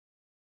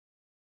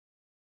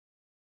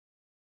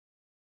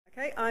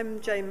Okay,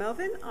 I'm Jane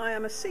Melvin. I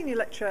am a senior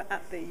lecturer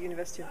at the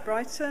University of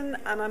Brighton,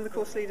 and I'm the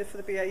course leader for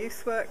the BA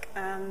Youth Work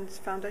and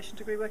Foundation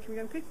Degree Working with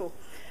Young People.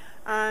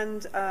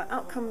 And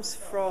outcomes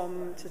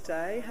from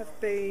today have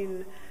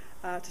been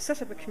to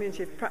set up a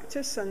community of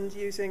practice and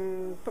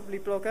using probably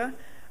Blogger,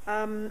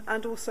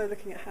 and also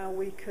looking at how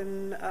we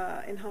can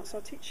enhance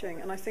our teaching.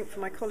 And I think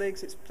for my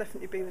colleagues it's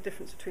definitely been the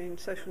difference between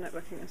social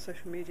networking and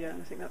social media,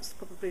 and I think that's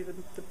probably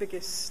the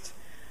biggest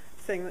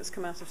thing that's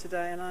come out of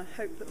today, and I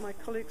hope that my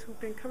colleagues will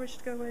be encouraged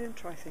to go away and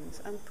try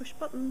things and push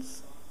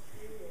buttons.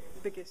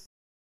 The biggest